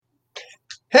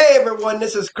Hey everyone,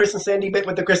 this is Chris and Sandy back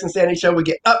with the Chris and Sandy Show. We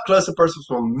get up close and personal with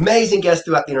some amazing guests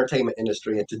throughout the entertainment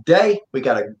industry. And today we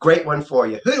got a great one for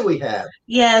you. Who do we have?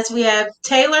 Yes, we have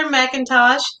Taylor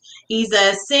McIntosh. He's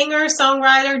a singer,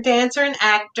 songwriter, dancer, and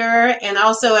actor, and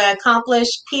also an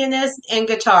accomplished pianist and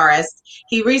guitarist.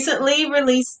 He recently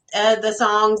released the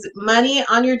songs Money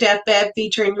on Your Deathbed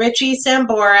featuring Richie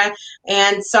Sambora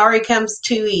and Sorry Comes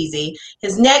Too Easy.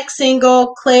 His next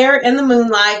single, Clair in the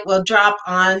Moonlight, will drop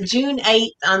on June 8th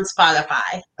on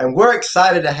Spotify. And we're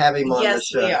excited to have him on the Yes,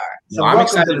 show. we are. So I'm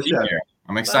welcome excited to the show.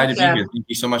 I'm excited to be here. Thank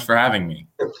you so much for having me.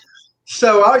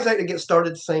 So I always like to get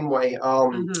started the same way.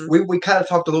 We kind of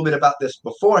talked a little bit about this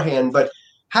beforehand, but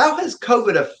how has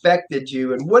COVID affected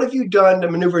you, and what have you done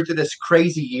to maneuver through this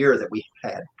crazy year that we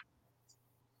had?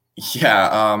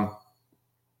 Yeah,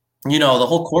 the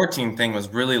whole quarantine thing was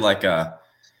really like a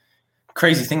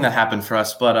crazy thing that happened for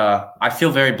us, but I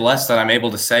feel very blessed that I'm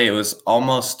able to say it was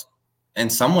almost in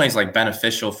some ways like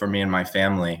beneficial for me and my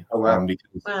family. Oh, wow.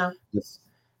 Because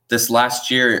this last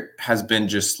year has been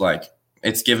just like,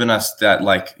 it's given us that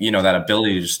that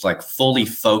ability to just like fully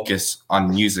focus on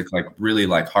music, like really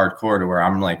like hardcore, to where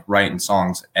I'm like writing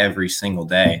songs every single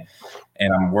day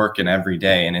and I'm working every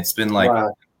day. And it's been like,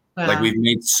 Wow. like we've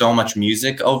made so much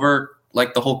music over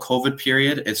like the whole COVID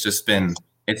period. It's been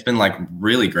like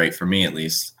really great for me, at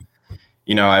least.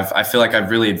 I feel like I've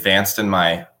really advanced in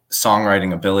my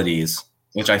songwriting abilities,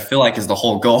 which I feel like is the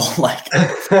whole goal. Like,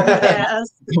 Yes.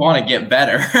 you want to get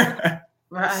better.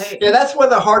 Right. Yeah, that's one of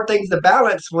the hard things to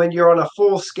balance when you're on a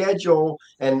full schedule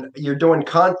and you're doing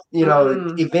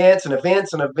events and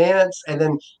events and events, and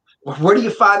then where do you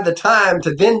find the time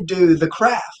to then do the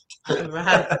craft?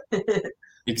 Right.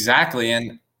 Exactly.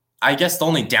 And I guess the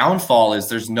only downfall is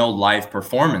there's no live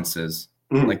performances.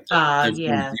 Like there's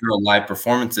Yeah. zero live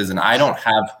performances, and I don't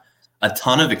have a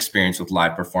ton of experience with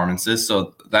live performances.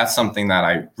 So that's something that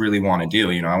I really want to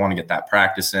do. I want to get that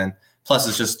practice in. Plus,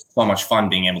 it's just so much fun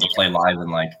being able to play live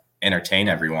and like entertain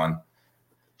everyone.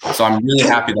 So I'm really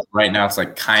happy that right now it's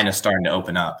like kind of starting to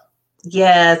open up.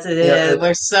 Yes, it is.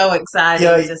 We're so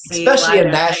excited to see, especially in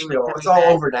Nashville. It's all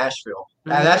over Nashville.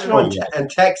 Nashville and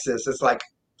Texas is like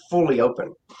fully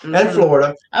open, and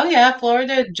Florida. Oh yeah,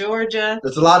 Florida, Georgia.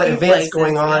 There's a lot of events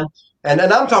going on, and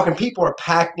I'm talking people are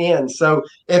packed in. So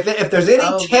if there's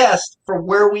any test for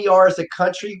where we are as a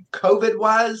country, COVID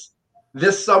wise,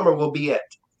 this summer will be it.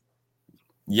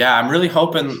 Yeah, I'm really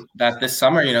hoping that this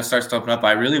summer, starts to open up.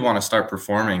 I really want to start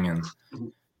performing and,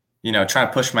 try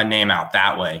to push my name out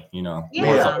that way, more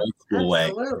of an old school way.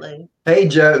 Absolutely. Hey,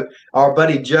 Joe, our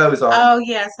buddy Joe's on. Oh,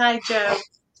 yes. Hi, Joe.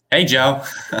 Hey, Joe.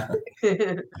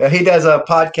 He does a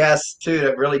podcast, too,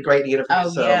 that really great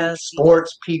interviews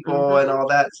sports people and all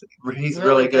that. He's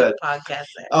really good. Podcast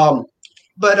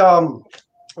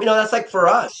that's like for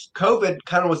us, COVID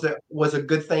kind of was a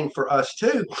good thing for us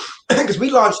too, because we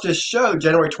launched this show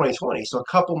January 2020, so a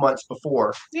couple months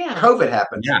before COVID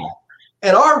happened. Yeah.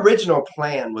 And our original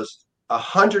plan was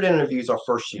 100 interviews our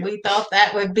first year. We thought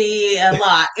that would be a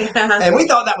lot. And we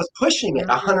thought that was pushing it,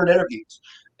 100 interviews.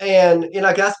 And,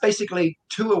 that's basically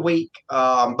 2 a week.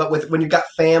 But when you've got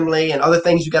family and other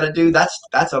things you got to do,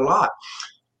 that's a lot.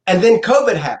 And then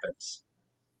COVID happens.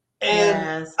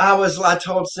 And I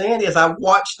told Sandy, as I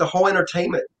watched the whole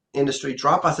entertainment industry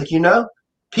drop, I was like,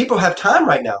 people have time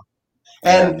right now.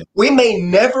 And we may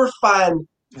never find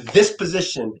this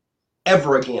position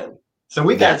ever again. So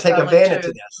we got to take advantage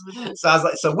of this. So I was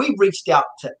like, so we reached out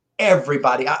to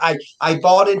everybody. I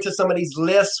bought into some of these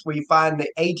lists where you find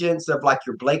the agents of like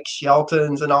your Blake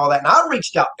Sheltons and all that. And I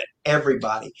reached out to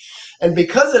everybody. And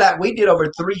because of that, we did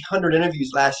over 300 interviews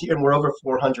last year, and we're over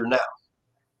 400 now.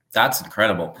 That's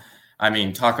incredible. I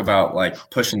mean, talk about like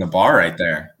pushing the bar right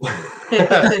there.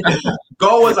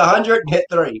 Goal was 100 and hit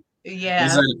 3. Yeah. You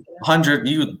said 100,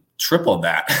 you tripled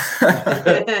that.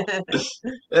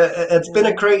 It's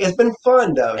been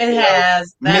fun though. It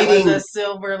has. That was a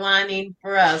silver lining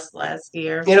for us last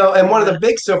year. And one of the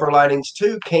big silver linings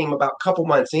too came about a couple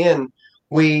months in.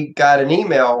 We got an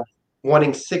email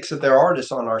wanting 6 of their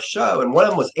artists on our show, and one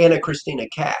of them was Anna Christina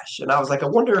Cash. And I was like, I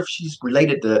wonder if she's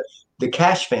related to the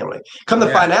Cash family. Come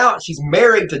to find out, she's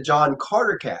married to John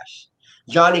Carter Cash,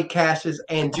 Johnny Cash's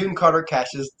and June Carter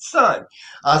Cash's son.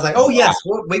 I was like, oh yes,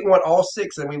 we want all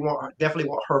 6, and we definitely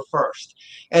want her first.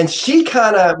 And she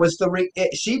kind of was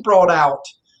she brought out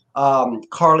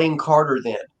Carlene Carter,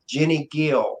 then Jenny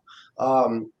Gill,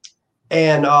 and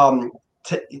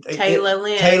Taylor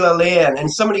Lynn,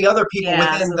 and some of the other people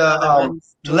within the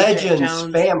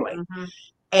Legends family.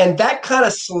 And that kind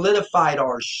of solidified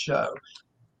our show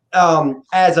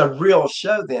as a real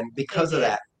show then because of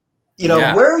that.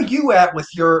 Where are you at with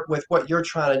what you're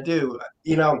trying to do?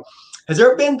 Has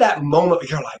there been that moment where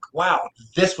you're like, wow,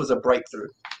 this was a breakthrough?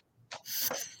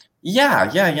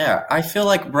 Yeah. I feel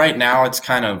like right now it's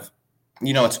kind of,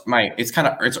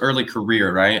 it's early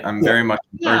career, right? I'm very much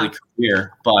early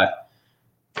career, but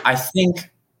I think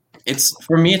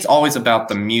for me, it's always about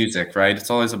the music, right? It's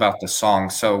always about the song.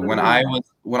 So when I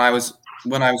was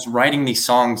writing these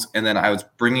songs and then I was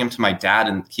bringing them to my dad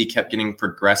and he kept getting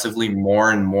progressively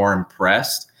more and more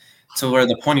impressed to where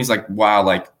the point he's like, wow,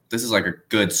 like this is like a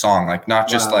good song, like not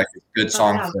just like a good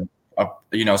song for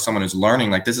someone who's learning,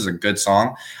 like this is a good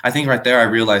song. I think right there I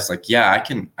realized like, yeah,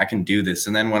 I can do this.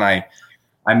 And then when I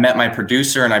met my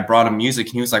producer and I brought him music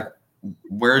and he was like,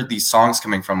 where are these songs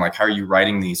coming from? Like, how are you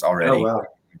writing these already?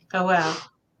 Oh, wow.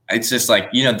 It's just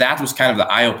like, that was kind of the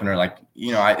eye opener. Like,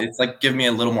 it's like, give me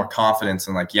a little more confidence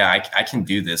and like, yeah, I can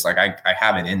do this. Like I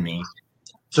have it in me.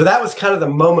 So that was kind of the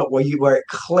moment where it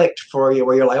clicked for you,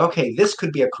 where you're like, okay, this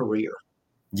could be a career.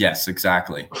 Yes,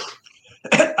 exactly.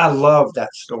 I love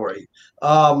that story.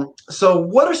 So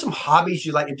what are some hobbies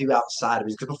you like to do outside of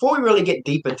music? Because before we really get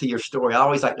deep into your story, I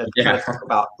always like to kind of talk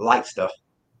about light stuff.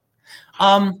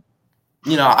 I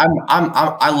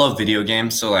love video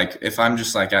games. So like if I'm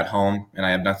just like at home and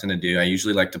I have nothing to do, I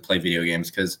usually like to play video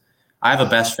games because I have a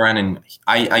best friend and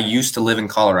I used to live in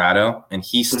Colorado and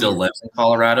he still lives in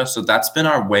Colorado. So that's been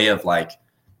our way of like,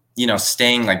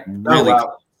 staying like really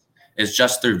close is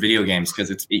just through video games. Cause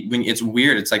it's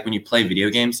weird. It's like when you play video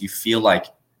games, you feel like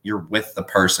you're with the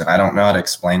person. I don't know how to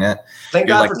explain it. Thank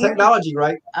God for technology,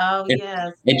 right? Oh,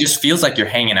 yes. It just feels like you're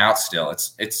hanging out still.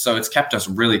 It's kept us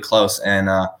really close. And,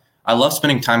 I love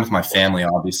spending time with my family.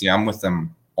 Obviously I'm with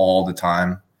them all the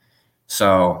time.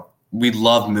 So we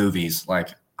love movies. Like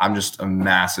I'm just a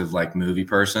massive like movie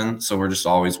person. So we're just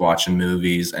always watching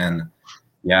movies and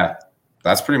yeah,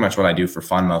 that's pretty much what I do for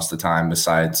fun most of the time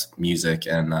besides music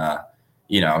and,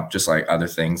 just like other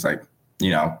things like,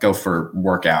 go for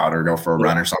workout or go for a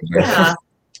run or something. Yeah.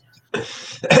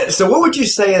 So what would you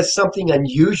say is something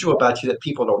unusual about you that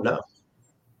people don't know?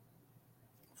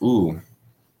 Ooh,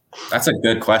 that's a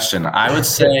good question. I would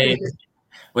say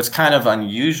what's kind of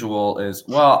unusual is,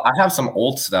 well, I have some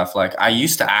old stuff. Like I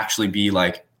used to actually be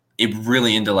like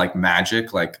really into like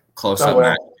magic, like close-up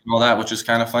magic and all that, which is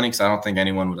kind of funny because I don't think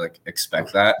anyone would like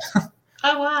expect that.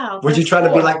 Oh, wow. Would you try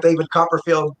to be like David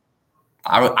Copperfield?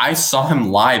 I saw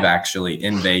him live actually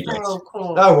in Vegas. Oh,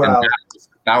 cool. Oh, wow.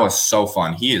 That was so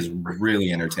fun. He is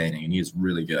really entertaining and he is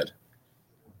really good.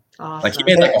 Awesome. Like he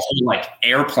made like a whole like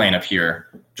airplane up here,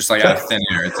 just like out of thin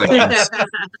air. It's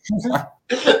like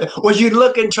was you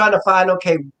looking trying to find,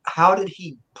 okay, how did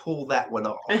he pull that one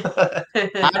off?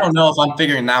 I don't know if I'm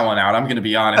figuring that one out. I'm going to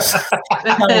be honest.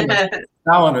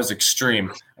 That one was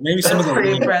extreme. Maybe some of the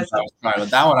pretty impressive.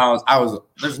 But that one I was.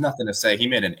 There's nothing to say. He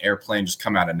made an airplane just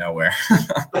come out of nowhere.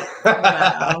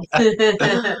 Wow.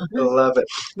 I love it.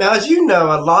 Now, as you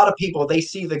know, a lot of people, they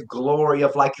see the glory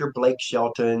of like your Blake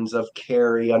Sheltons, of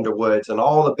Carrie Underwoods, and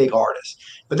all the big artists,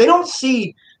 but they don't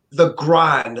see the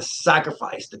grind, the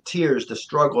sacrifice, the tears, the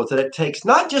struggles that it takes,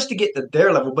 not just to get to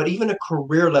their level, but even a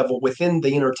career level within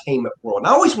the entertainment world. And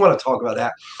I always want to talk about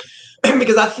that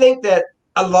because I think that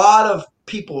a lot of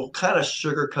people kind of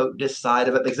sugarcoat this side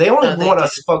of it because they only want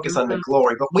us to focus on the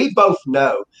glory. But we both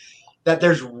know that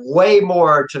there's way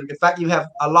more to, in fact, you have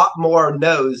a lot more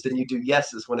no's than you do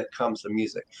yeses when it comes to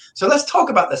music. So let's talk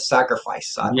about the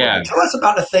sacrifice side. Yeah. Tell us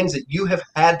about the things that you have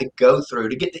had to go through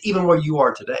to get to even where you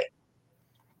are today.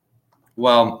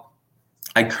 Well,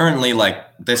 I currently like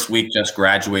this week just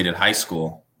graduated high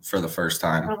school for the first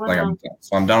time. Oh, wow. Like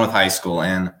I'm done with high school.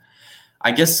 And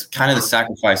I guess kind of the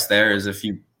sacrifice there is if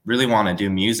you really want to do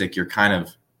music, you're kind of,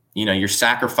 you're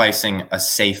sacrificing a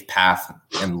safe path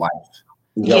in life.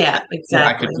 Yeah,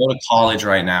 exactly. I could go to college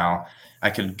right now.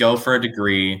 I could go for a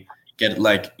degree, get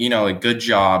like, a good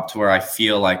job to where I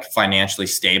feel like financially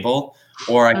stable,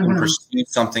 or I can pursue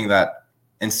something that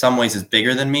in some ways is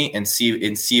bigger than me and see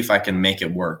if I can make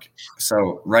it work.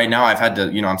 So right now I've had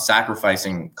to, I'm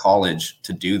sacrificing college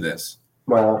to do this.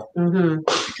 Wow. Because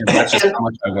that's just how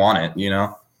much I want it,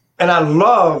 And I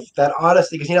love that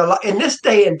honesty because, in this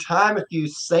day and time, if you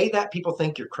say that, people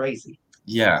think you're crazy.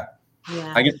 Yeah.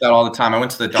 I get that all the time. I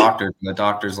went to the doctor and the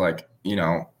doctor's like,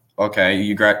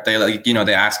 okay,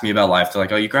 they ask me about life. They're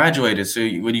like, oh, you graduated. So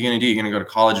what are you going to do? You're going to go to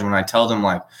college. And when I tell them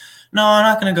like, no, I'm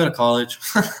not going to go to college.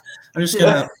 I'm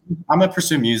going to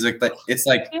pursue music. But it's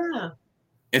like,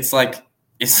 it's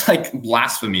like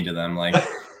blasphemy to them. Like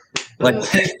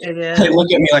they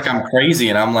look at me like I'm crazy.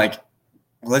 And I'm like,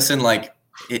 listen, like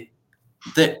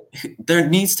there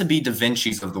needs to be Da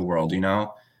Vinci's of the world, the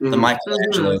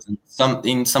Michelangelos.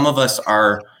 And some of us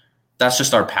are that's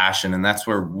just our passion, and that's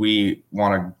where we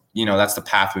want to, that's the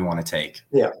path we want to take.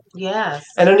 Yeah. Yes.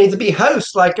 And there needs to be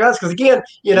hosts like us, because again,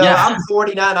 Yeah. I'm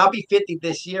 49, I'll be 50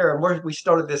 this year, and we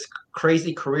started this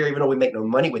crazy career, even though we make no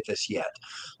money with this yet.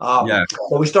 But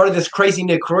we started this crazy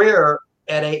new career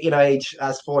at age, I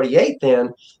was 48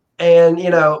 then, and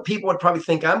people would probably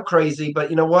think I'm crazy, but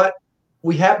you know what?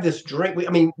 We have this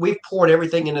dream. We've poured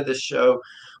everything into this show.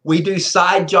 We do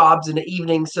side jobs in the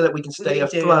evening so that we can stay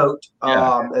afloat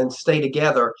and stay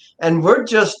together. And we're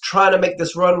just trying to make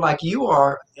this run like you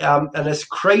are in this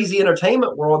crazy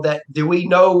entertainment world that do we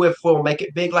know if we'll make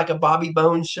it big like a Bobby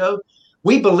Bones show?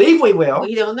 We believe we will.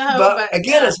 We don't know. But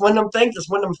again, it's one of them things. It's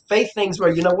one of them faith things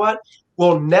where, you know what?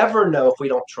 We'll never know if we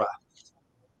don't try.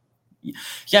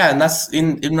 Yeah, and that's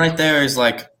in right there is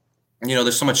like,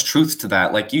 there's so much truth to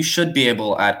that. Like, you should be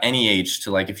able at any age to,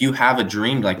 like, if you have a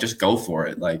dream, like, just go for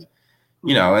it. Like,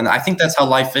 and I think that's how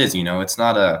life is, it's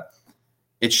not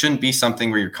it shouldn't be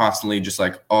something where you're constantly just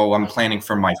like, oh, I'm planning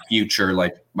for my future,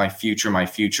 like my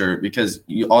future, because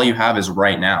all you have is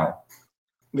right now.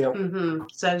 Yeah. Mm-hmm.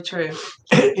 So true.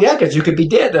 Yeah, because you could be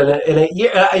dead in a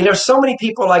year. And there's so many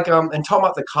people like, and talking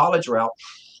about the college route.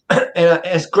 And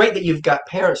it's great that you've got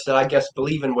parents that I guess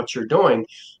believe in what you're doing,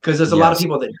 because there's a lot of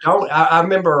people that don't. I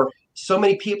remember so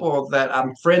many people that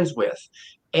I'm friends with,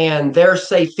 and they're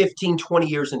say 15, 20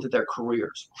 years into their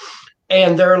careers,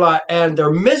 and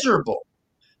they're miserable.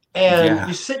 And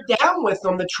you sit down with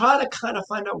them to try to kind of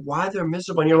find out why they're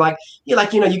miserable. And you're like, you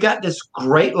got this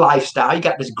great lifestyle, you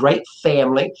got this great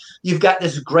family, you've got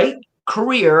this great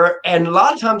career, and a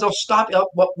lot of times they'll stop.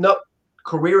 Well, no,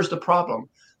 career's the problem.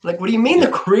 Like, what do you mean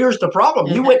the career's the problem?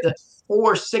 You went to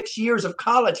 4-6 years of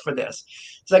college for this.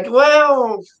 It's like,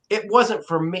 well, it wasn't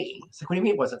for me. It's like, what do you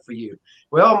mean it wasn't for you?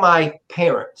 Well, my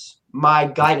parents, my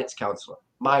guidance counselor,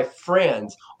 my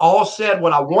friends all said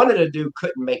what I wanted to do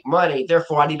couldn't make money.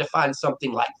 Therefore, I need to find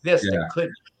something like this that could.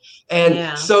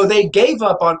 And so they gave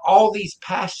up on all these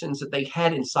passions that they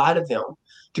had inside of them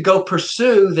to go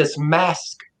pursue this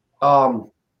mask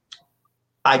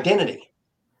identity.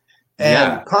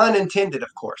 And pun intended, of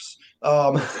course.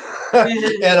 But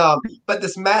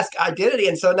this mask identity.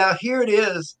 And so now here it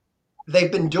is.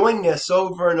 They've been doing this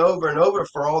over and over and over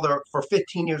for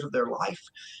 15 years of their life.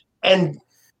 And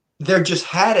they're just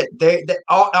had it.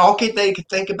 All they could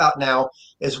think about now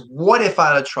is, what if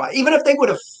I'd have tried? Even if they would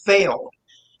have failed,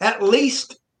 at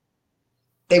least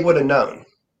they would have known.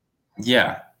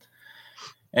 Yeah.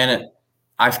 And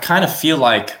I kind of feel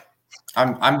like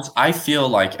I feel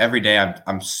like every day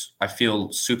I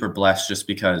feel super blessed, just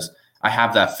because I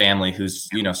have that family who's,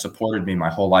 supported me my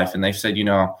whole life. And they've said, if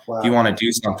you want to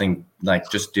do something, like,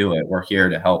 just do it. We're here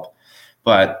to help.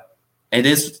 But it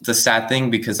is the sad thing,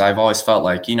 because I've always felt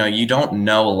like, you don't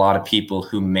know a lot of people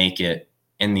who make it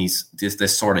in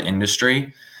this sort of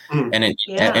industry. And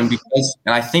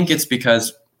I think it's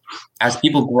because as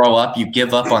people grow up, you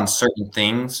give up on certain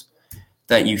things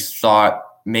that you thought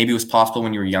maybe it was possible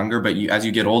when you were younger, but as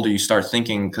you get older, you start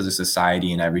thinking, because of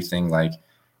society and everything, like,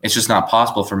 it's just not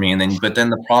possible for me. But then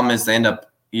the problem is they end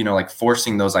up, like,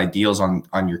 forcing those ideals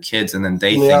on your kids, and then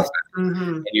they think that,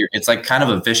 and it's like kind of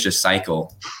a vicious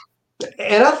cycle.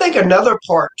 And I think another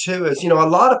part too is, a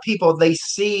lot of people, they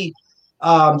see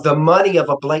the money of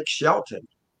a Blake Shelton,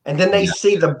 and then they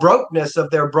see the brokenness of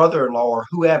their brother-in-law or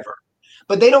whoever,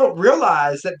 but they don't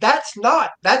realize that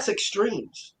that's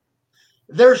extremes.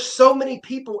 There's so many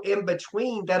people in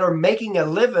between that are making a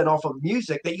living off of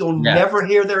music that you'll never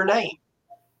hear their name.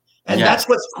 And that's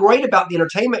what's great about the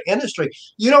entertainment industry.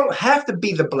 You don't have to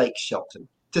be the Blake Shelton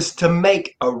just to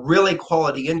make a really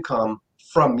quality income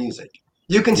from music.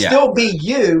 You can still be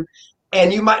you,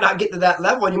 and you might not get to that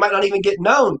level, and you might not even get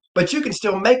known, but you can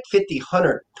still make 50,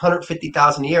 100,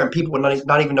 150,000 a year, and people will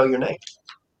not even know your name.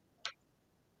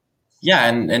 Yeah,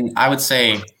 and I would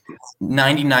say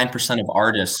 99% of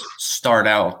artists start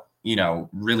out,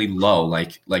 really low,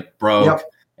 like broke,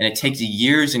 and it takes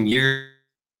years and years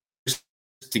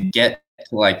to get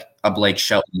to like a Blake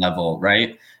Shelton level,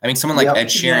 right? I mean, someone like Ed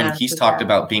Sheeran, he's talked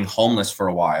about being homeless for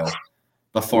a while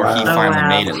before he finally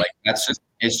made it. Like,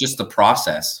 it's just the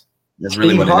process. That's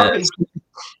really what it is.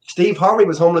 Steve Harvey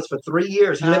was homeless for 3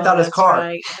 years. He lived out his car.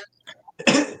 Right.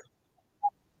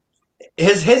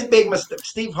 His big mistake,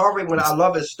 Steve Harvey, when I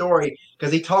love his story,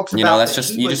 because he talks about, that's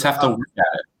just, you just have to work at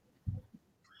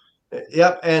it.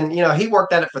 Yep. And, he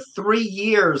worked at it for 3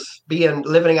 years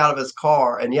living out of his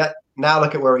car. And yet now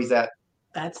look at where he's at.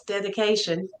 That's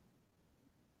dedication.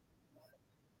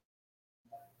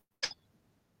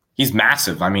 He's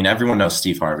massive. I mean, everyone knows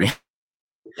Steve Harvey.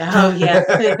 Oh, yes.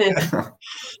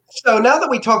 So now that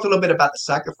we talked a little bit about the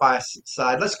sacrifice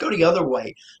side, let's go the other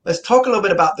way. Let's talk a little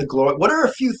bit about the glory. What are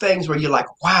a few things where you're like,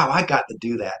 wow, I got to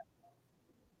do that?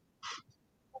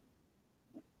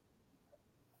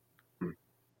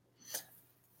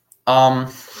 One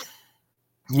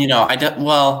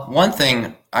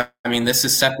thing, I mean, this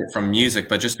is separate from music,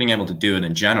 but just being able to do it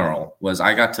in general was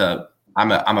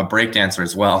I'm a break dancer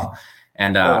as well.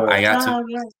 And I got to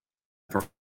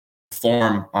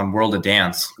perform on World of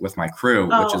Dance with my crew,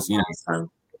 which is, awesome.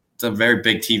 It's a very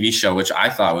big TV show, which I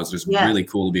thought was just really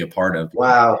cool to be a part of.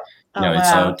 Wow.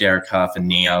 So Derek Huff and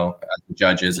Neo as the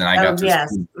judges, and I got to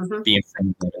be in front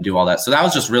of them and do all that. So that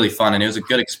was just really fun, and it was a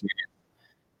good experience.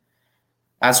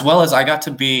 As well as I got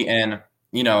to be in,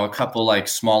 a couple like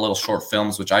small little short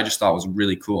films, which I just thought was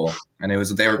really cool. And they were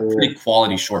pretty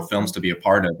quality short films to be a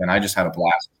part of, and I just had a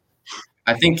blast.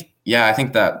 I think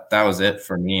that was it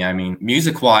for me. I mean,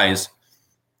 music-wise,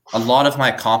 a lot of my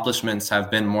accomplishments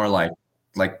have been more like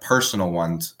personal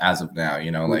ones as of now,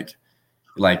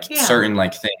 certain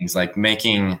like things, like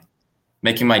making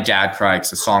my dad cry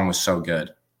because the song was so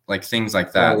good, like things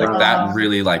like that. Like that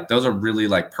really, like those are really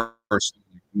like personal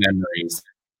memories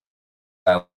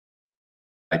that,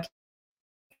 like,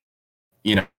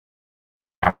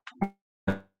 I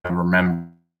remember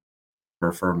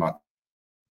for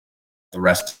the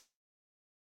rest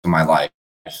of my life.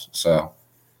 So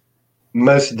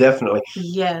most definitely.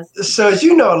 Yes. So as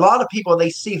you know, a lot of people, they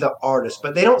see the artist,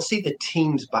 but they don't see the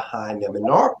teams behind them. In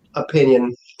our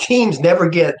opinion, teams never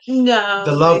get the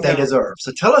love they deserve.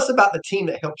 So tell us about the team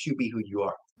that helps you be who you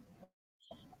are.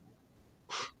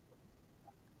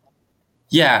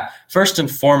 Yeah, first and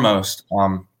foremost,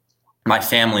 my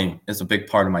family is a big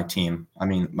part of my team. I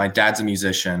mean, my dad's a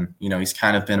musician. He's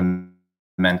kind of been a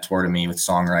mentor to me with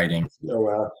songwriting.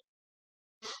 Oh,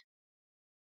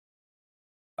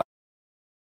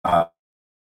 wow.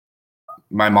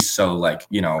 My mom's so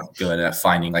good at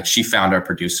finding, like, she found our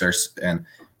producers, and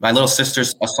my little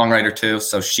sister's a songwriter too,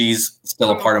 so she's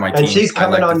still a part of my team. And she's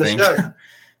coming on the show.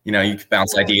 You can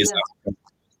bounce ideas off.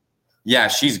 Yeah,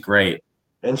 she's great.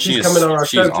 And she's coming on our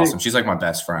show too. She's awesome. She's like my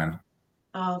best friend.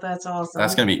 Oh, that's awesome.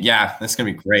 That's gonna be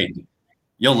great.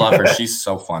 You'll love her. She's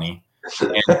so funny.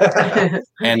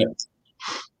 And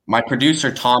my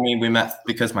producer Tommy, we met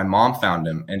because my mom found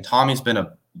him, and Tommy's been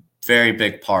a very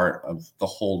big part of the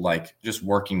whole, just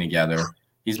working together.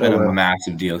 He's been a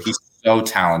massive deal. He's so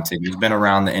talented. He's been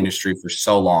around the industry for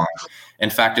so long. In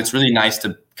fact, it's really nice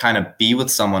to kind of be with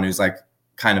someone who's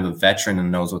kind of a veteran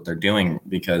and knows what they're doing,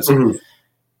 because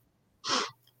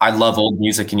I love old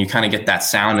music, and you kind of get that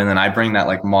sound, and then I bring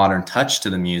that modern touch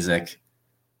to the music.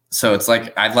 So it's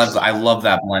I love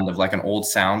that blend of an old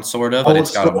sound sort of, but it's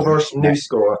got a versus new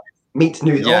school. Meets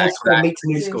new, old school meets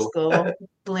new school.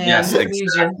 Blend. Yes,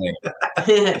 exactly.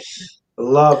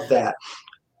 Love that.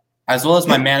 As well as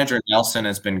my manager Nelson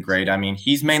has been great. I mean,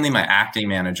 he's mainly my acting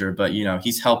manager, but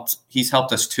he's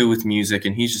helped us too with music,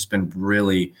 and he's just been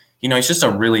really, he's just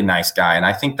a really nice guy. And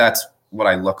I think that's what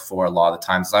I look for a lot of the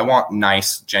times. Is I want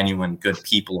nice, genuine, good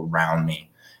people around me.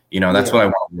 That's what I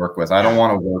want to work with. I don't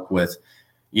want to work with,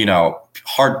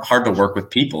 hard to work with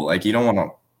people. You don't want to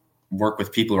work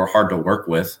with people who are hard to work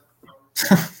with.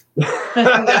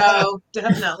 No,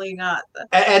 definitely not.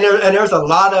 And there's a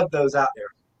lot of those out there.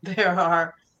 There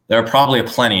are. There are probably a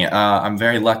plenty. I'm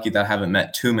very lucky that I haven't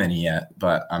met too many yet,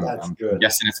 but I'm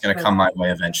guessing it's going to come my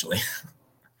way eventually.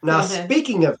 Now,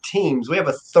 speaking of teams, we have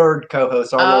a third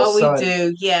co-host. We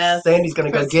do. Yes. Sandy's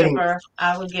going to go get him.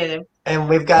 I will get him. And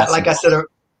we've got, like I said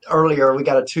earlier, we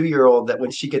got a 2-year-old that when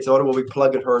she gets older, we'll be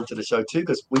plugging her into the show too,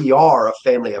 because we are a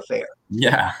family affair.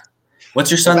 Yeah.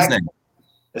 What's your son's name?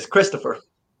 It's Christopher.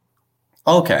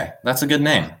 Okay, that's a good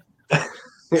name.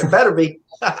 It better be.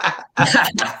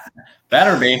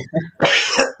 Better be.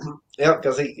 Yeah,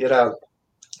 because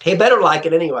he better like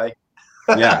it anyway.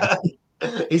 Yeah.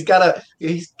 he's gonna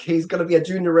be a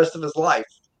junior rest of his life.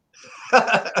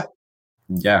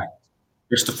 Yeah,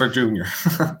 Christopher Jr.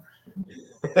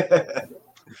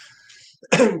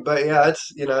 But yeah,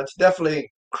 it's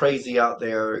definitely crazy out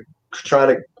there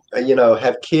trying to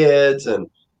have kids and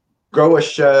grow a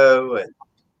show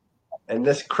and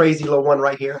this crazy little one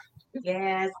right here.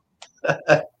 Yes.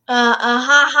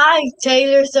 Hi,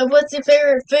 Taylor. So, what's your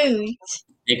favorite food?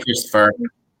 Hey, Christopher.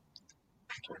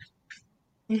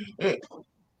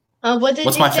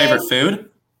 What's my favorite food?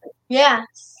 Yeah.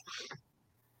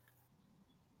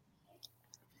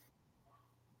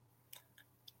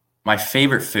 My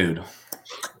favorite food.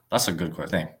 That's a good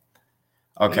thing.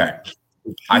 Okay.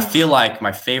 I feel like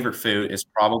my favorite food is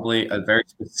probably a very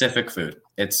specific food.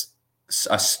 It's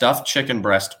a stuffed chicken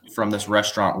breast from this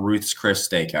restaurant, Ruth's Chris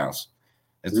Steakhouse.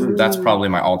 That's probably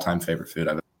my all-time favorite food.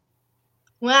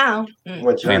 Wow.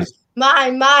 What's yours?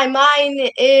 Mine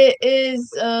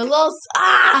is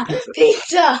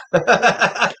pizza.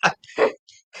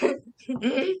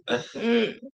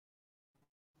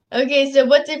 Okay, so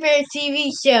what's your favorite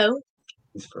TV show?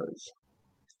 He's froze.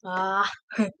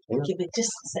 Give it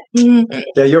just a second.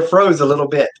 Yeah, you're froze a little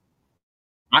bit.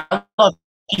 I love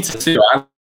pizza too. I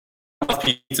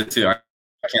can't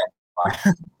lie.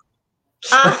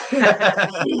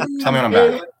 Tell me when I'm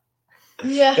back.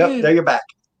 Yeah. Yep, there you're back.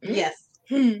 Yes.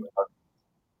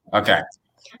 Okay.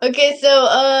 Okay,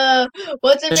 so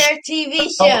what's your favorite TV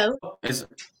show?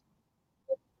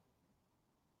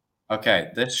 Okay,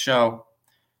 this show.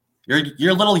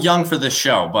 You're a little young for this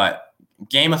show, but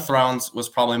Game of Thrones was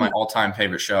probably my all-time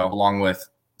favorite show, along with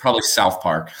probably South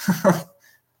Park.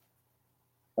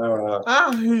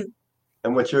 And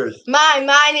what's yours? Mine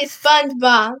is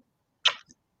SpongeBob.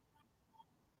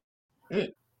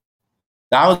 That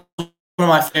was one of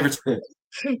my favorites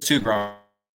too, growing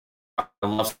up. I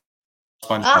love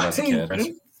SpongeBob as a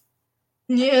kid.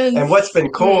 Yes. And what's been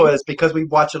cool is because he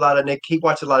watched a lot of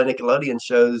Nickelodeon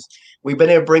shows, we've been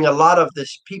able to bring a lot of the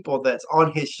people that's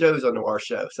on his shows onto our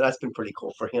show. So that's been pretty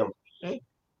cool for him.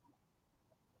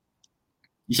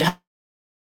 Yeah.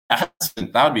 That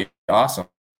would be awesome.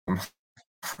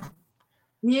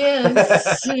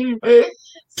 Yes. So,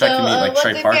 what's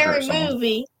Trey your Parker favorite or someone.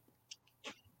 movie?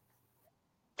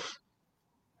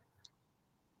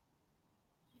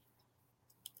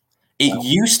 It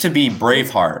used to be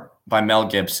Braveheart by Mel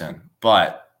Gibson,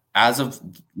 but as of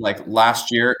like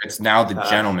last year, it's now The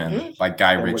Gentleman by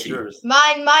Guy And what's Ritchie, yours?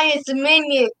 Mine is The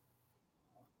Minions.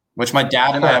 which my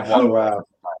dad and I have Oh, watched. wow.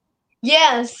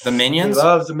 Yes. The He Minions?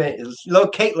 loves the Minions. Little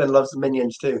Caitlin loves the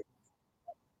Minions too.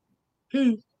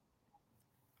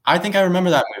 I think I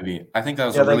remember that movie. I think that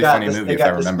was a really funny movie They if I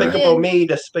got remember it. Despicable Me,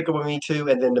 Despicable Me 2,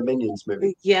 and then the Minions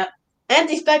movie. Yep. And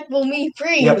Despicable Me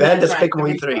 3. Yep, and That's Despicable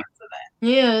right. Me 3.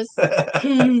 Yes.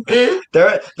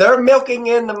 They're milking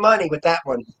in the money with that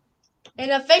one.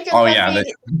 And I think Oh, yeah,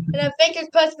 there's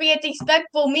supposed to be a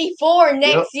Despicable Me 4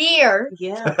 next year.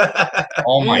 Yeah.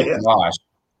 Oh my Yeah. gosh.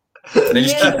 They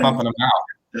just keep pumping them out.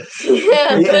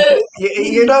 Yeah,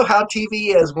 you know how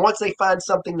TV is. Once they find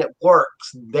something that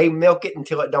works, they milk it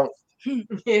until it don't.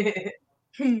 Hey,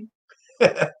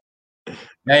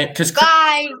 because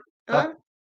Bye.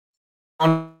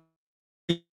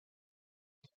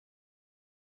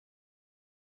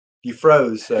 You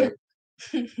froze, so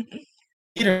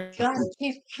God,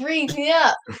 he's freezing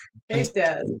up. It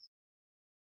does.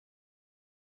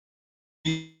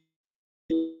 you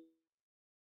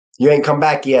ain't come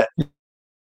back yet.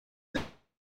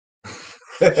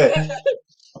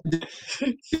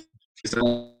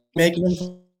 making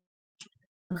them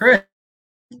Chris.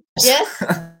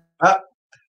 Yes.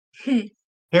 Hear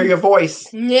your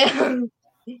voice. Yeah.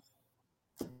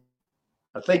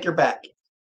 I think you're back.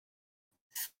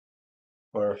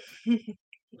 Or Maybe.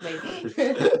 Back,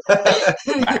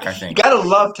 I you think. gotta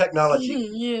love technology.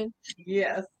 Yeah.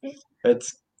 Yes.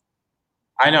 It's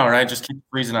I know, right? Just keep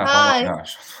freezing up. Hi. Oh my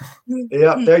gosh.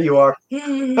 yep, there you are.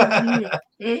 Bye.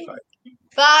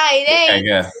 Okay,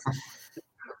 Thanks.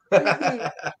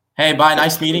 good. Hey, bye.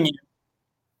 Nice meeting you.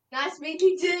 Nice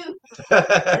meeting you too.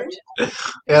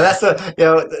 Yeah, that's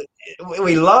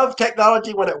we love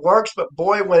technology when it works, but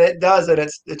boy, when it doesn't,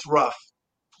 it's rough.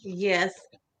 Yes.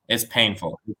 It's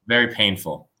painful. It's very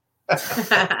painful.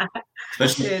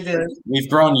 Especially, It is. we've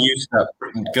grown used to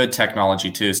good technology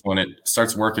too. So when it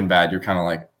starts working bad, you're kind of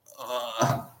like,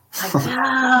 ugh.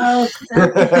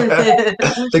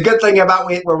 The good thing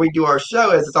about where we do our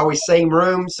show is it's always same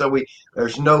room, so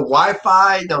there's no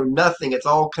Wi-Fi, no nothing. It's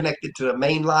all connected to the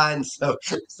main line. So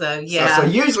yeah. So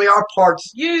usually our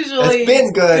parts, Usually it's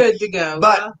been good to go.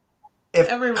 but if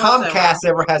every once in a while. Comcast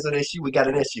ever has an issue, we got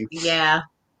an issue. Yeah.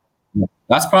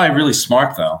 That's probably really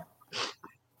smart though.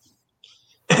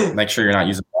 Make sure you're not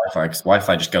using Wi-Fi because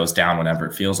Wi-Fi just goes down whenever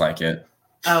it feels like it.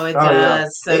 Oh, it Oh, yeah.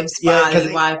 does. So spotty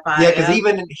Wi-Fi. Yeah, because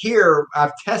even here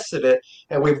I've tested it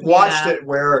and we've watched it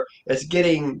where it's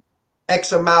getting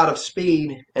X amount of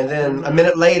speed, and then a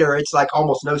minute later it's like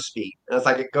almost no speed. And it's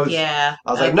like it goes. Yeah.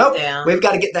 I was like, nope, we've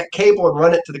got to get that cable and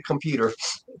run it to the computer,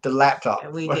 the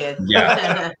laptop. We did.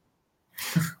 Yeah.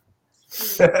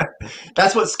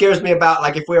 That's what scares me about,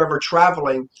 like, if we're ever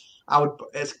traveling,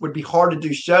 it would be hard to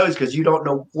do shows because you don't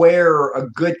know where a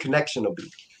good connection will be.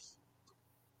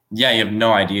 Yeah, you have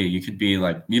no idea. You could be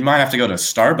like, you might have to go to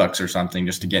Starbucks or something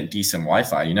just to get decent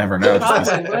Wi-Fi. You never know.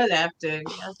 Probably would have to.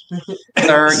 Yeah.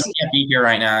 Sir, you can't be here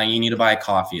right now. You need to buy a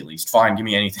coffee at least. Fine, give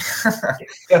me anything.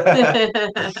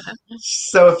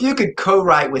 So if you could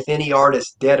co-write with any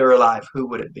artist, dead or alive, who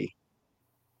would it be?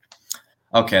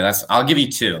 Okay, I'll give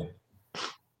you two.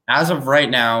 As of right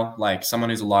now, like someone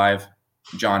who's alive,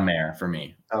 John Mayer for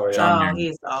me. Oh, yeah. John Mayer.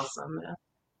 He's awesome. Yeah.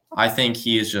 I think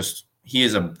he is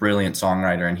a brilliant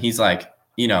songwriter, and he's like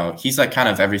kind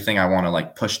of everything I want to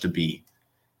like push to be.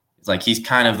 It's like he's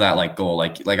kind of that like goal.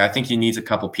 Like I think he needs a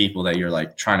couple people that you're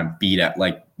like trying to beat at,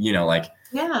 like, like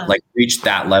reach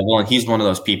that level. And he's one of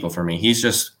those people for me. He's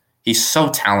so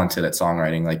talented at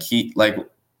songwriting. Like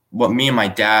what me and my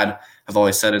dad have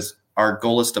always said is our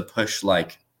goal is to push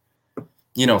like,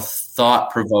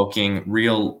 thought-provoking,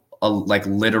 real like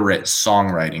literate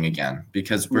songwriting again,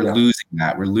 because we're losing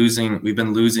that. We've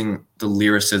been losing the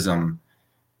lyricism,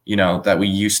 that we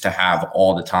used to have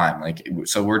all the time. Like,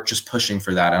 so we're just pushing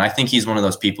for that. And I think he's one of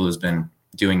those people who's been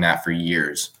doing that for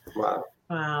years.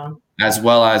 Wow. As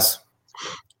well as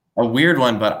a weird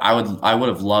one, but I would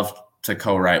have loved to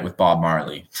co-write with Bob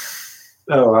Marley.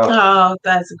 Oh, wow. Oh,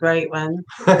 that's a great one.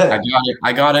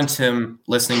 I got into him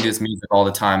listening to his music all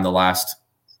the time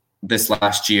this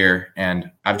last year,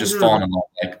 and I've just fallen in love.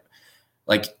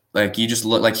 Like you just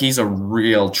look like he's a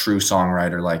real true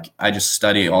songwriter. Like I just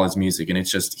study all his music, and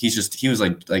he was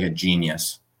like a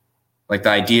genius. Like the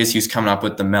ideas he's coming up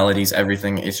with, the melodies,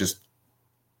 everything. It's just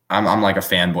I'm like a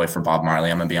fanboy for Bob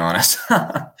Marley. I'm gonna be honest.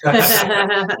 Love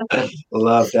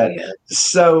that. Yeah.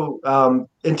 So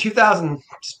in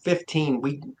 2015,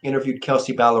 we interviewed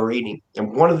Kelsey Ballerini,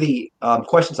 and one of the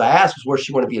questions I asked was where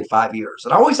she wanted to be in 5 years.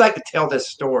 And I always like to tell this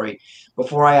story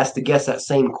before I ask the guests that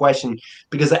same question,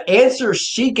 because the answer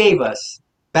she gave us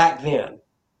back then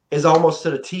is almost to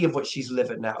the T of what she's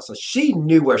living now. So she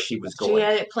knew where she was going. She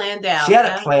had it planned out. She had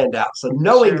it planned out. So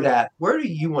knowing that, where do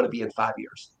you want to be in 5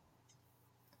 years?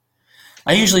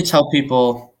 I usually tell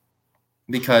people,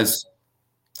 because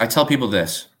I tell people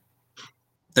this: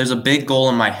 there's a big goal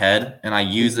in my head, and I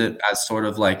use it as sort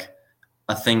of like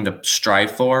a thing to strive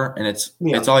for. And it's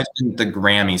always been the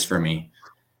Grammys for me.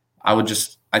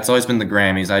 It's always been the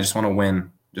Grammys. I just want to win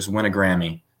a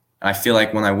Grammy. And I feel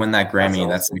like when I win that Grammy,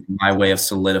 that's like my way of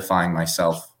solidifying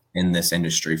myself in this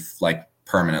industry, like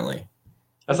permanently.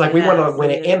 That's like we want to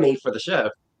win an Emmy for the show.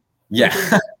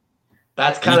 Yeah.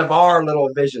 That's kind of our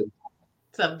little vision.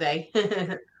 Someday.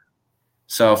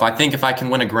 So if I can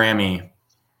win a Grammy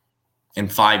in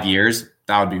 5 years,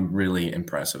 that would be really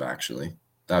impressive, actually.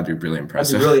 That would be really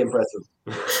impressive. That'd be really impressive.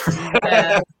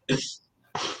 Yeah.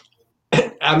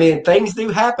 I mean, things do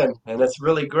happen, and it's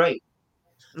really great.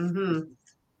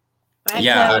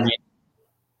 Yeah, I mean,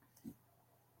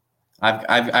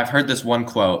 I've heard this one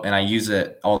quote, and I use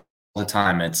it all the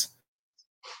time. It's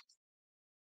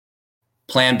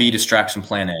plan B distracts from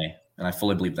plan A. And I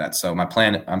fully believe that. So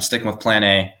I'm sticking with plan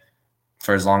A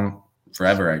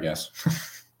forever, I guess.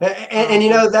 and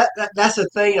that's the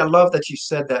thing. I love that you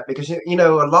said that, because, a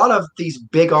lot of these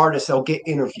big artists, they'll get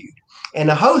interviewed, and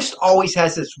the host always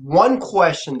has this one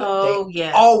question that they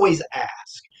always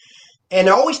ask. And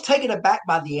they're always taken aback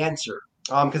by the answer,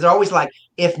 because they're always like,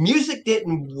 if music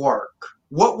didn't work,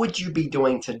 what would you be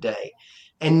doing today?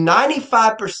 And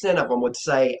 95% of them would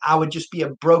say, I would just be a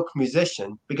broke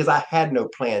musician because I had no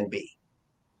plan B.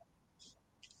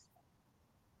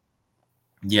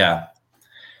 Yeah,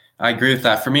 I agree with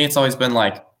that. For me, it's always been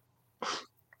like,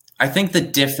 I think the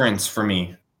difference for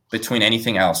me between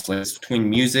anything else, like between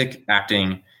music,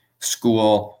 acting,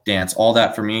 school, dance, all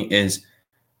that for me is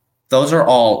those are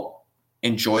all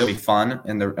enjoyably fun,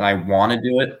 and I want to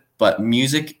do it. But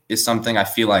music is something I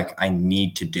feel like I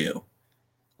need to do.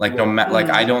 Like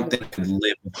I don't think I could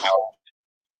live without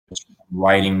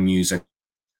writing music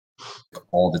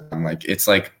all the time. Like it's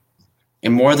like,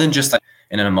 and more than just like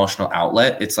an emotional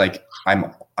outlet, it's like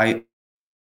I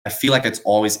feel like it's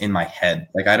always in my head.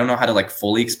 Like I don't know how to like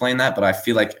fully explain that, but I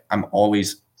feel like I'm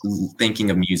always thinking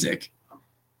of music.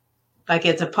 Like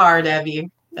it's a part of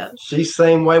you. Yeah. She's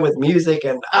same way with music,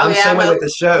 and I'm same way with the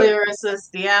show.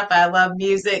 Lyricist, I love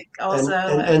music also.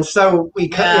 And so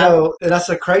we, and that's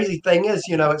the crazy thing is,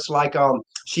 it's like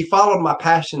she followed my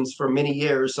passions for many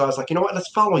years. So I was like, you know what, let's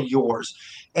follow yours.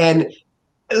 And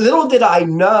little did I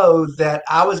know that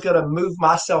I was going to move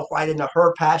myself right into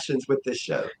her passions with this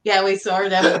show. Yeah, we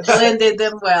sort of blended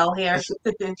them well here.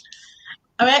 All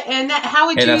right, and how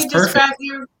would you describe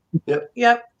your?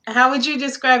 Yep. How would you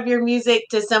describe your music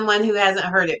to someone who hasn't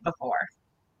heard it before?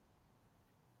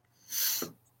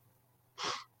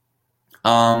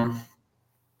 I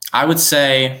would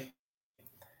say,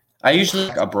 I usually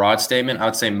like a broad statement. I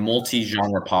would say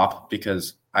multi-genre pop,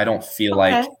 because I don't feel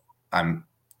like I'm,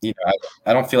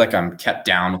 I don't feel like I'm kept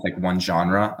down with like one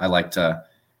genre. I like to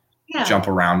jump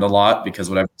around a lot,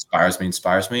 because whatever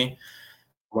inspires me.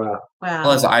 Wow.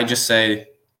 Plus, I just say,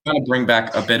 I'm going to bring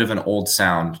back a bit of an old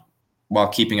sound, while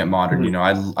keeping it modern. You know,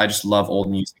 I just love old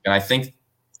music, and I think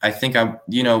I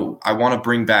want to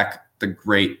bring back the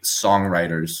great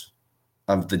songwriters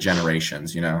of the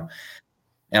generations, you know,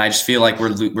 and I just feel like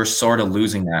we're sort of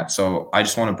losing that. So I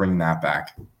just want to bring that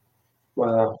back.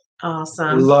 Wow.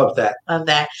 Awesome. Love that. Love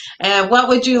that. And what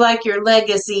would you like your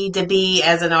legacy to be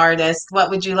as an artist? What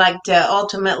would you like to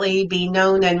ultimately be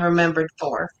known and remembered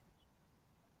for?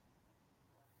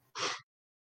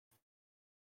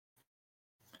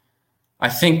 I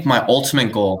think my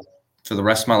ultimate goal for the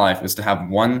rest of my life is to have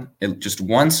just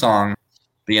one song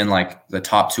be in like the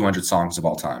top 200 songs of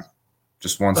all time.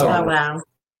 Just one song. Oh, wow.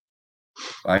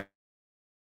 I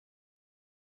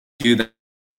do that.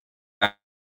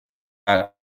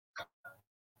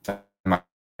 My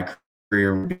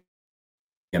career would be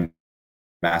a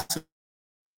massive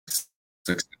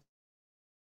success.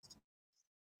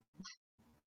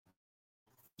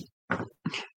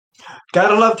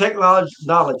 Gotta love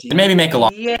technology. And maybe make a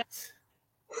lot. Yeah.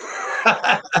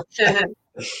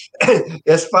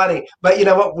 It's funny, but you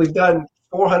know what? We've done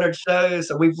 400 shows,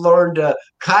 and we've learned to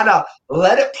kind of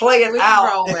let it play it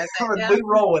out. Roll with it, yeah. We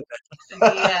roll with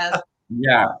it.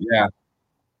 Yes. Yeah.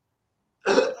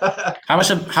 How much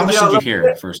did you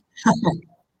hear first?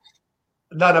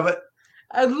 None of it.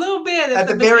 A little bit at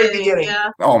the very beginning.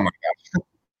 Yeah. Oh my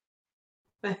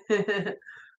God.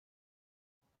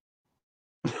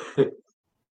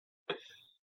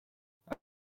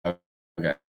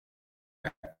 Okay.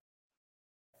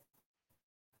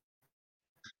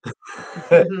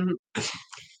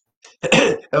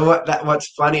 And what's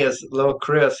funny is little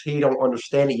Chris, he don't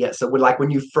understand it yet. So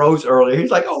when you froze earlier, he's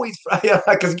like, "Oh, he's,"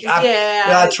 because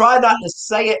I try not to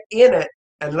say it in it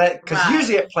and because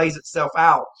usually it plays itself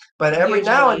out, but every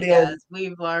now and then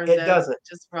we've learned it doesn't.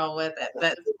 Just roll with it.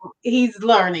 But he's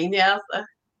learning, yeah. So.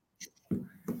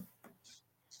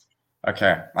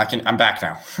 Okay, I'm back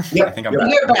now. Yep, I think I'm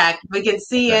back. You're back. We can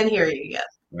see and hear you. Yes.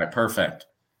 All right, perfect.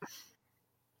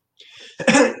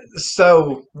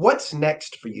 So, what's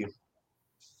next for you?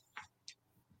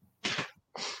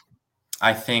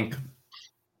 I think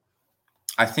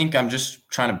I'm just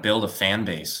trying to build a fan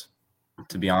base,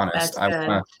 to be honest.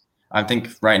 I think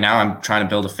right now I'm trying to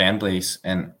build a fan base,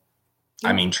 and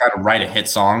I mean, try to write a hit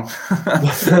song.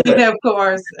 Yeah, of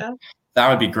course. That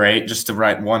would be great. Just to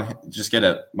write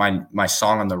my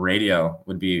song on the radio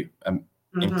would be an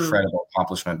incredible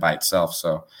accomplishment by itself.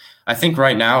 So I think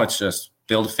right now it's just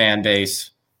build a fan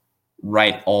base,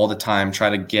 write all the time, try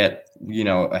to get,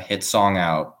 a hit song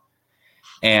out,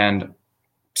 and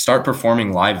start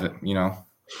performing live,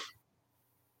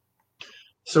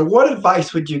 So what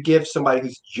advice would you give somebody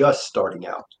who's just starting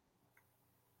out?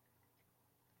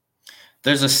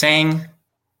 There's a saying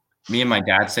me and my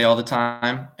dad say all the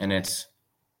time, and it's,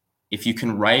 if you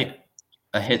can write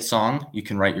a hit song, you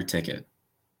can write your ticket.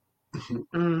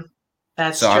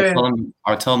 That's so true.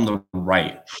 I would tell them to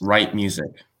write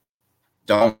music.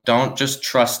 Don't just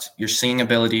trust your singing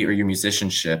ability or your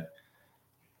musicianship.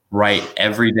 Write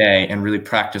every day and really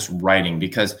practice writing,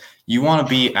 because you want to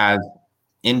be as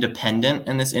independent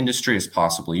in this industry as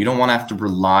possible. You don't want to have to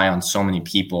rely on so many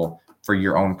people for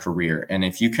your own career. And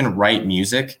if you can write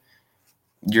music,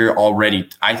 you're already,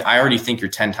 I already think you're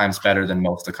 10 times better than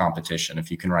most of the competition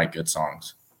if you can write good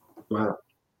songs.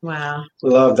 Wow.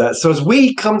 Love that. So as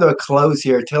we come to a close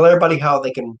here, tell everybody how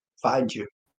they can find you.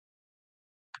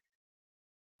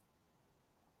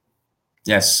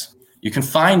 Yes. You can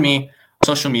find me on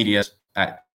social media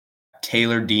at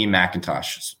Taylor D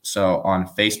McIntosh. So on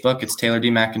Facebook, it's Taylor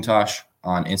D McIntosh.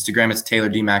 On Instagram, it's Taylor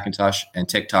D McIntosh. And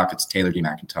TikTok, it's Taylor D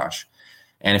McIntosh.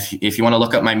 And if you want to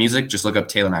look up my music, just look up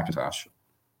Taylor McIntosh.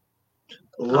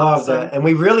 Love that. And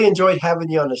we really enjoyed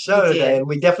having you on the show today. And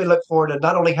we definitely look forward to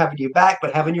not only having you back,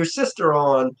 but having your sister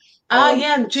on.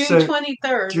 Yeah, June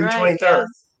 23rd. June 23rd. Yes.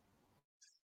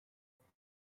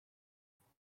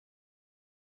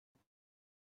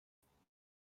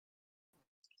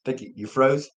 I think you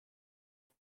froze.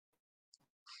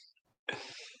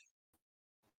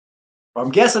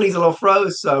 I'm guessing he's a little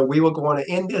froze, so we will go on to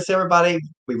end this, everybody.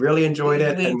 We really enjoyed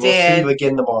it, and we'll see you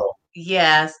again tomorrow.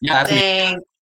 Yes. Yeah, thanks.